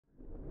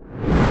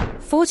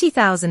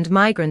40,000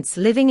 migrants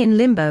living in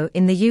limbo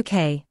in the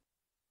UK.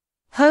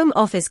 Home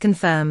Office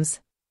confirms.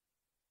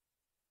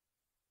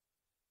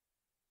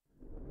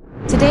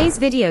 Today's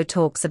video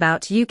talks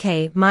about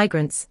UK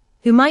migrants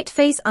who might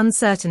face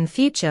uncertain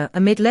future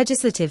amid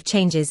legislative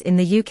changes in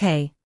the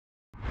UK.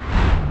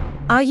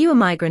 Are you a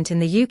migrant in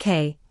the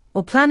UK,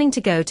 or planning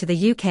to go to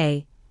the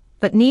UK,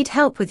 but need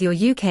help with your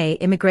UK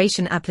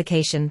immigration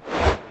application?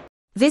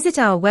 Visit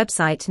our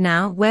website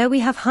now, where we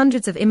have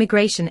hundreds of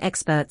immigration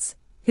experts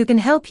who can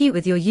help you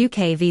with your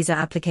UK visa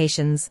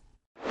applications.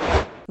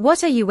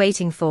 What are you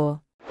waiting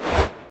for?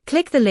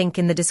 Click the link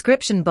in the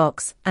description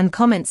box and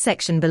comment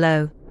section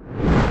below.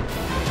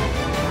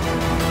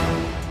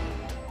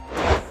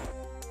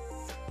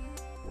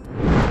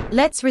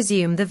 Let's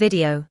resume the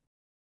video.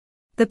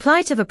 The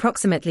plight of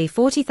approximately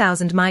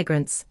 40,000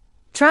 migrants,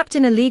 trapped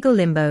in a legal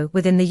limbo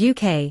within the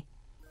UK,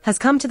 has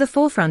come to the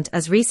forefront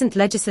as recent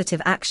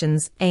legislative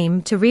actions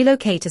aim to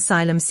relocate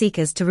asylum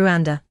seekers to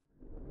Rwanda.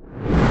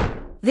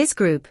 This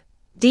group,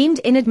 deemed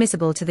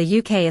inadmissible to the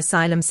UK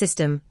asylum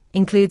system,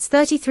 includes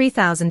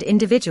 33,000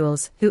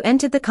 individuals who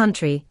entered the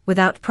country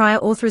without prior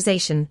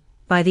authorization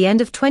by the end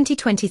of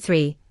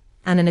 2023,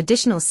 and an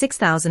additional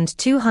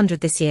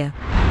 6,200 this year.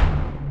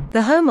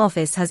 The Home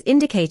Office has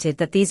indicated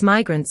that these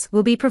migrants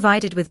will be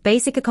provided with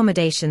basic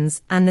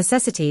accommodations and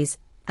necessities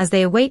as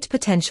they await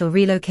potential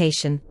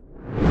relocation.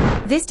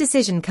 This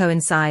decision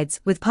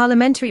coincides with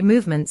parliamentary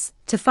movements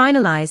to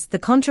finalize the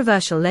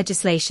controversial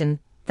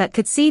legislation that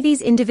could see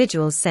these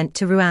individuals sent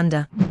to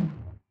Rwanda.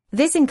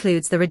 This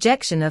includes the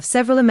rejection of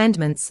several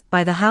amendments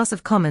by the House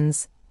of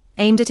Commons,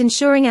 aimed at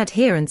ensuring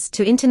adherence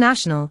to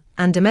international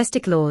and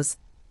domestic laws,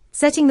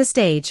 setting the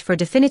stage for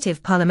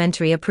definitive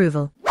parliamentary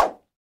approval.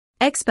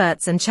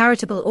 Experts and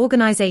charitable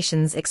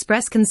organizations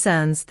express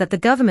concerns that the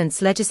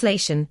government's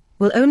legislation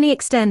will only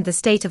extend the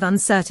state of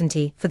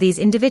uncertainty for these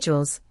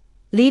individuals,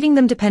 leaving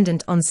them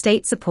dependent on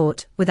state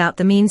support without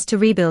the means to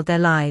rebuild their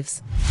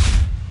lives.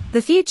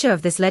 The future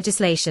of this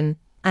legislation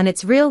and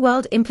its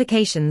real-world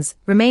implications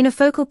remain a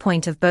focal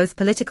point of both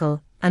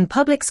political and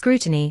public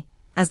scrutiny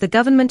as the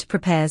government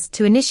prepares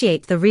to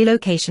initiate the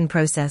relocation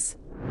process.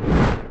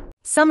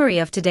 Summary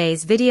of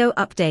today's video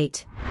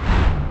update.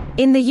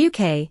 In the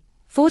UK,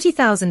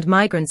 40,000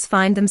 migrants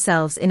find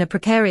themselves in a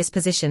precarious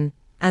position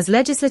as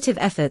legislative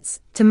efforts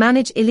to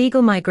manage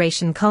illegal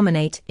migration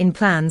culminate in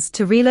plans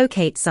to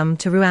relocate some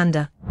to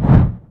Rwanda.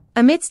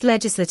 Amidst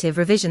legislative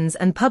revisions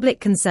and public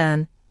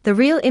concern, the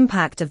real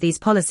impact of these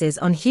policies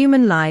on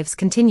human lives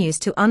continues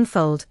to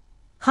unfold,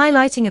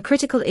 highlighting a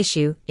critical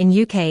issue in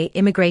UK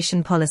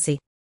immigration policy.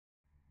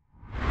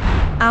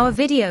 Our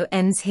video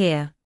ends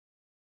here.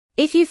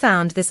 If you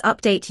found this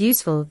update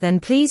useful, then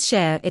please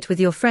share it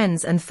with your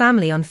friends and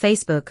family on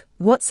Facebook,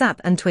 WhatsApp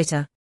and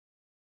Twitter.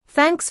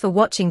 Thanks for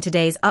watching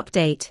today's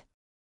update.